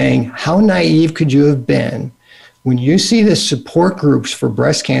up to saying, how naive could you have been when you see the support groups for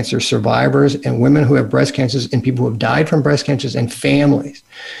breast cancer survivors and women who have breast cancers and people who have died from breast cancers and families?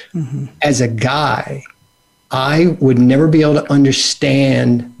 Mm-hmm. As a guy, I would never be able to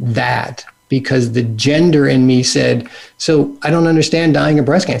understand that, because the gender in me said, so I don't understand dying of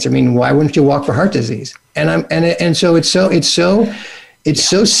breast cancer. I mean, why wouldn't you walk for heart disease? And so it's so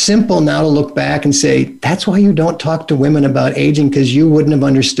simple now to look back and say, that's why you don't talk to women about aging, because you wouldn't have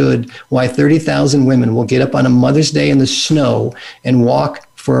understood why 30,000 women will get up on a Mother's Day in the snow and walk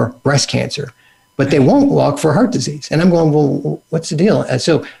for breast cancer, but they won't walk for heart disease. And I'm going, well, what's the deal?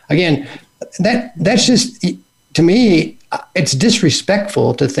 So again, that's just, to me, it's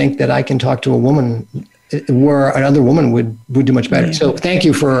disrespectful to think that I can talk to a woman where another woman would do much better. Yeah. So thank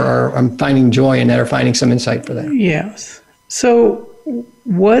you for I'm finding joy in that, or finding some insight for that. Yes. So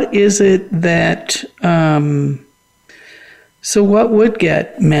what is it that, so what would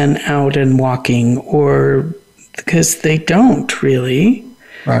get men out and walking, or because they don't really?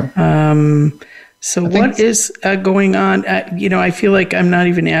 Right. So what is going on? I feel like I'm not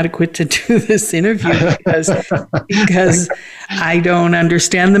even adequate to do this interview because I don't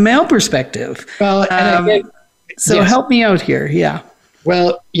understand the male perspective. Well, so help me out here. Yeah.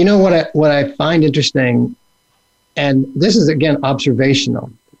 Well, what I find interesting, and this is again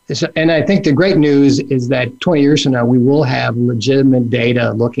observational, and I think the great news is that 20 years from now we will have legitimate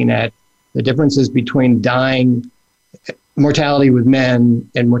data looking at the differences between dying mortality with men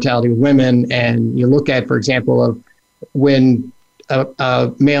and mortality with women. And you look at, for example, of when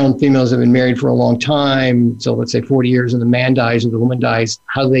male and females have been married for a long time, so let's say 40 years, and the man dies or the woman dies,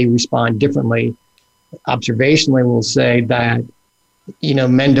 how they respond differently. Observationally, we'll say that,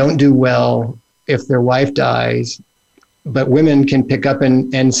 men don't do well if their wife dies, but women can pick up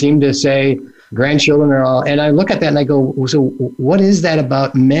and seem to say grandchildren are all, and I look at that and I go, so what is that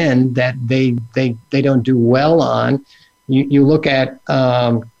about men that they don't do well on? You look at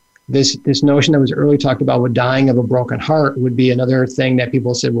this notion that was early talked about with dying of a broken heart would be another thing that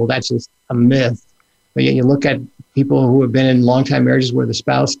people said, well, that's just a myth. But yet you look at people who have been in long-time marriages where the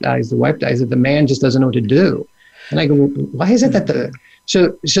spouse dies, the wife dies, that the man just doesn't know what to do. And I go, well, why is it that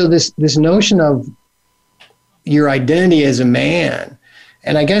so this notion of your identity as a man,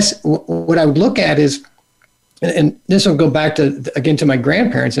 and I guess what I would look at is, and this will go back to my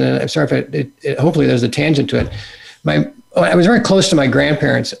grandparents, and I'm sorry if it hopefully there's a tangent to it. I was very close to my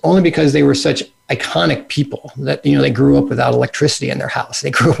grandparents only because they were such iconic people that, they grew up without electricity in their house.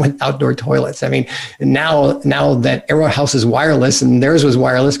 They grew up with outdoor toilets. I mean, now that every house is wireless, and theirs was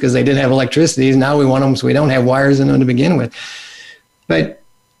wireless because they didn't have electricity. Now we want them so we don't have wires in them to begin with. But,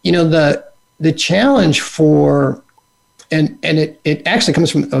 the challenge for, and it actually comes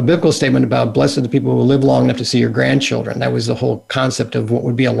from a biblical statement about blessed are the people who live long enough to see your grandchildren. That was the whole concept of what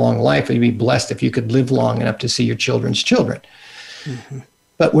would be a long life. You'd be blessed if you could live long enough to see your children's children. Mm-hmm.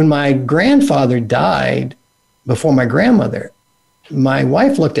 But when my grandfather died before my grandmother, my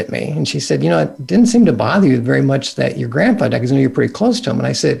wife looked at me and she said, it didn't seem to bother you very much that your grandpa died because I know you're pretty close to him. And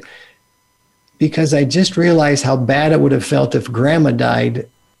I said, because I just realized how bad it would have felt if grandma died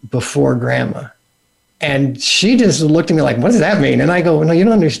before grandma. And she just looked at me like, what does that mean? And I go, no, you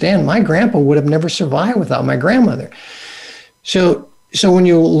don't understand. My grandpa would have never survived without my grandmother. So when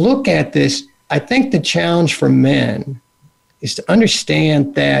you look at this, I think the challenge for men is to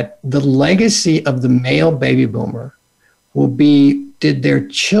understand that the legacy of the male baby boomer will be, did their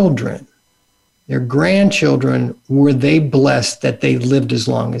children, their grandchildren, were they blessed that they lived as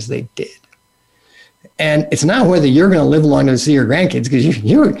long as they did? And it's not whether you're going to live long to see your grandkids, because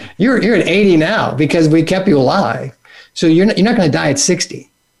you're at 80 now because we kept you alive. So you're not going to die at 60.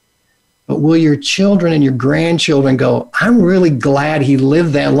 But will your children and your grandchildren go, I'm really glad he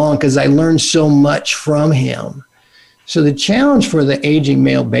lived that long because I learned so much from him. So the challenge for the aging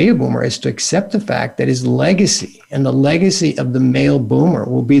male baby boomer is to accept the fact that his legacy and the legacy of the male boomer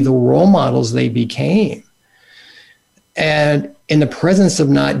will be the role models they became, and in the presence of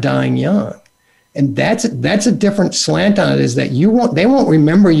not dying young. And that's a different slant on it, is that they won't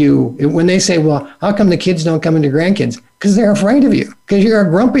remember you when they say, well, how come the kids don't come into grandkids? Because they're afraid of you, because you're a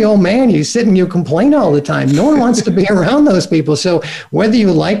grumpy old man. You sit and you complain all the time. No one wants to be around those people. So whether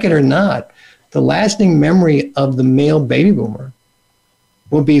you like it or not, the lasting memory of the male baby boomer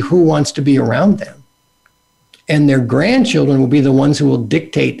will be who wants to be around them. And their grandchildren will be the ones who will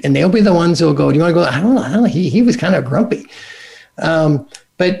dictate, and they'll be the ones who will go, do you want to go? I don't know. He was kind of grumpy.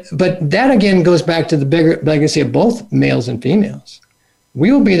 But that again goes back to the bigger legacy of both males and females.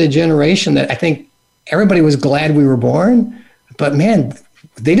 We will be the generation that I think everybody was glad we were born, but man,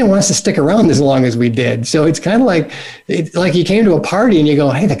 they didn't want us to stick around as long as we did. So it's kind of like you came to a party and you go,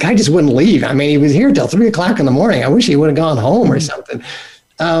 hey, the guy just wouldn't leave. I mean, he was here till 3:00 in the morning. I wish he would have gone home or something.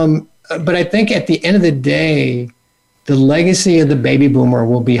 But I think at the end of the day, the legacy of the baby boomer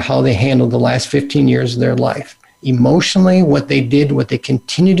will be how they handled the last 15 years of their life. Emotionally, what they did, what they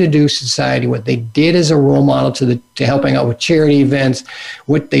continue to do society, what they did as a role model to helping out with charity events,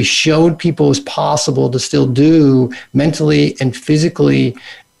 what they showed people is possible to still do mentally and physically,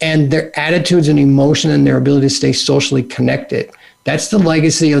 and their attitudes and emotion and their ability to stay socially connected. That's the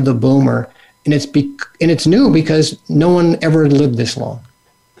legacy of the boomer, and it's new because no one ever lived this long.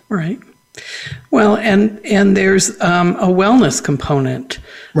 Right. Well, and there's a wellness component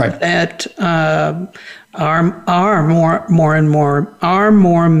Right. that are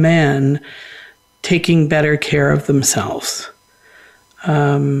more men taking better care of themselves.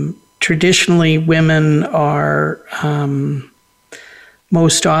 Traditionally, women are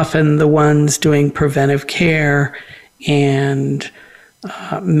most often the ones doing preventive care, and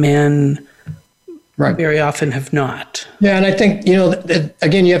men very often have not. Yeah, and I think,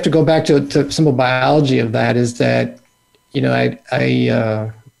 again, you have to go back to simple biology of that, is that,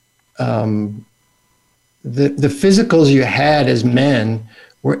 the physicals you had as men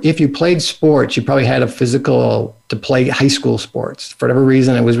were, if you played sports, you probably had a physical to play high school sports. For whatever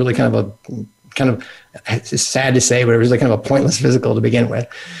reason, it was really it's sad to say, but it was like kind of a pointless physical to begin with,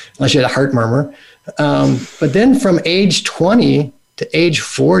 unless you had a heart murmur. But then from age 20 to age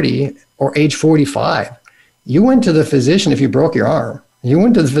 40 or age 45, you went to the physician if you broke your arm. You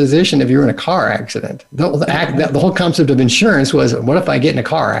went to the physician if you were in a car accident. The whole concept of insurance was, what if I get in a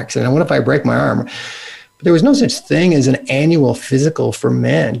car accident? What if I break my arm? But there was no such thing as an annual physical for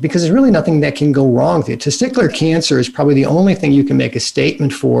men, because there's really nothing that can go wrong with you. Testicular cancer is probably the only thing you can make a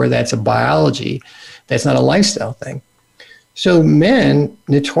statement for that's a biology, that's not a lifestyle thing. So men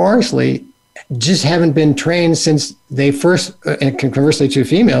notoriously just haven't been trained since they first, and conversely to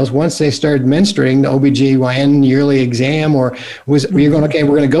females, once they started menstruating, the OBGYN yearly exam, you're going, okay,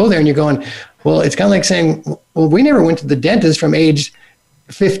 we're going to go there. And you're going, well, it's kind of like saying, well, we never went to the dentist from age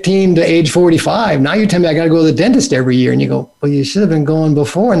 15 to age 45. Now you're telling me I got to go to the dentist every year. And you go, well, you should have been going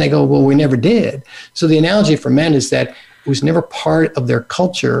before. And they go, well, we never did. So the analogy for men is that it was never part of their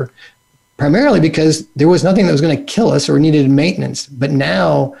culture, primarily because there was nothing that was going to kill us or needed maintenance. But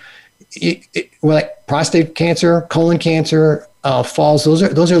now, like prostate cancer, colon cancer, falls,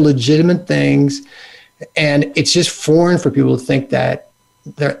 those are legitimate things. And it's just foreign for people to think that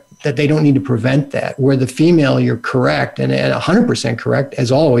they don't need to prevent that. Where the female, you're correct, and 100% correct,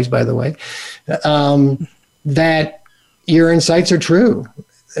 as always, by the way, that your insights are true.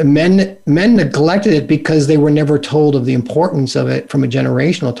 Men neglected it because they were never told of the importance of it from a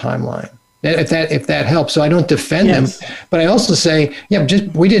generational timeline. If that helps. So I don't defend them, but I also say,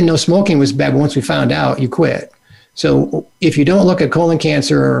 we didn't know smoking was bad, but once we found out, you quit. So if you don't look at colon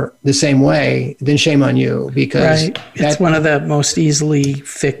cancer the same way, then shame on you, because it's one of the most easily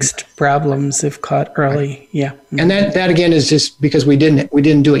fixed problems if caught early. Right. Yeah. And that again is just because we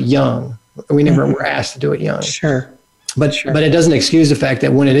didn't do it young. We never were asked to do it young. Sure. But it doesn't excuse the fact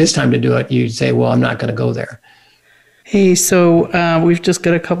that when it is time to do it, you say, well, I'm not going to go there. Hey, so we've just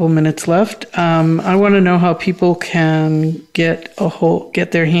got a couple minutes left. I want to know how people can get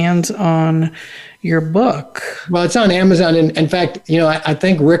their hands on your book. Well, it's on Amazon. And in fact, I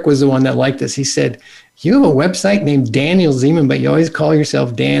think Rick was the one that liked this. He said, you have a website named Daniel Zeman, but you always call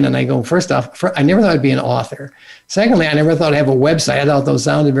yourself Dan. And I go, first off, I never thought I'd be an author. Secondly, I never thought I'd have a website. I thought those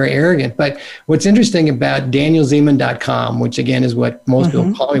sounded very arrogant. But what's interesting about DanielZeman.com, which again is what most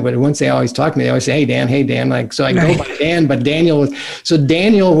people call me, but once they always talk to me, they always say, hey, Dan. Like, so I go by Dan, but Daniel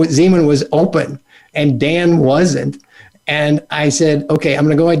Zeman was open and Dan wasn't. And I said, okay, I'm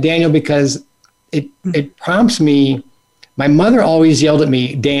going to go by Daniel because it prompts me. My mother always yelled at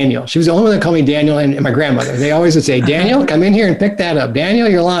me, Daniel. She was the only one that called me Daniel, and my grandmother. They always would say, Daniel, come in here and pick that up. Daniel,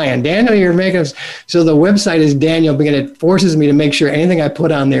 you're lying. Daniel, you're making us. So the website is Daniel, because it forces me to make sure anything I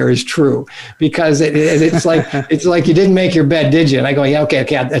put on there is true, because it's like you didn't make your bed, did you? And I go, yeah, okay,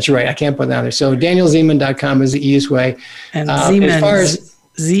 that's right. I can't put that on there. So DanielZeman.com is the easiest way. And Zeman, as far as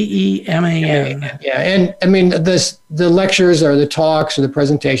Zeman. Yeah, and I mean, the lectures or the talks or the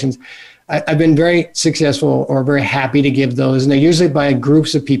presentations, I've been very successful or very happy to give those. And they're usually by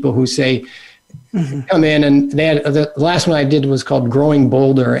groups of people who say, come in, and they had, the last one I did was called Growing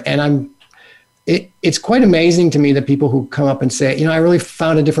Bolder. And it's quite amazing to me that people who come up and say, I really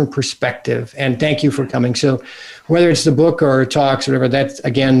found a different perspective, and thank you for coming. So whether it's the book or talks or whatever, that's,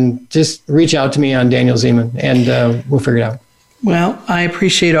 again, just reach out to me on Daniel Zeman, and we'll figure it out. Well, I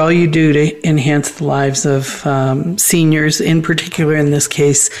appreciate all you do to enhance the lives of seniors, in particular, in this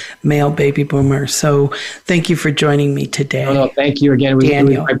case, male baby boomers. So thank you for joining me today. No, thank you again. It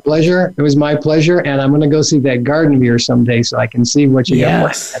was my pleasure. It was my pleasure. And I'm going to go see that garden of yours someday so I can see what you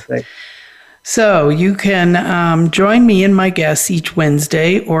got. So you can join me and my guests each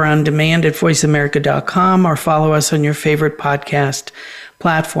Wednesday or on demand at voiceamerica.com, or follow us on your favorite podcast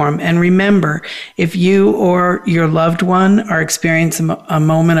platform. And remember, if you or your loved one are experiencing a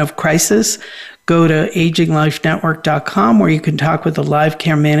moment of crisis, go to aginglifenetwork.com, where you can talk with a live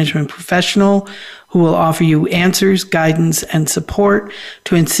care management professional who will offer you answers, guidance, and support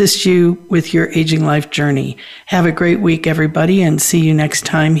to assist you with your aging life journey. Have a great week, everybody, and see you next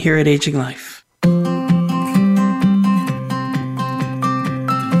time here at Aging Life.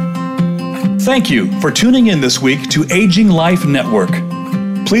 Thank you for tuning in this week to Aging Life Network.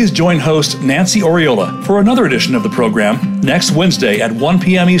 Please join host Nancy Oriola for another edition of the program next Wednesday at 1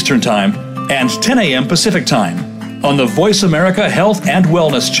 p.m. Eastern Time and 10 a.m. Pacific Time on the Voice America Health and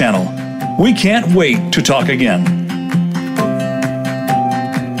Wellness channel. We can't wait to talk again.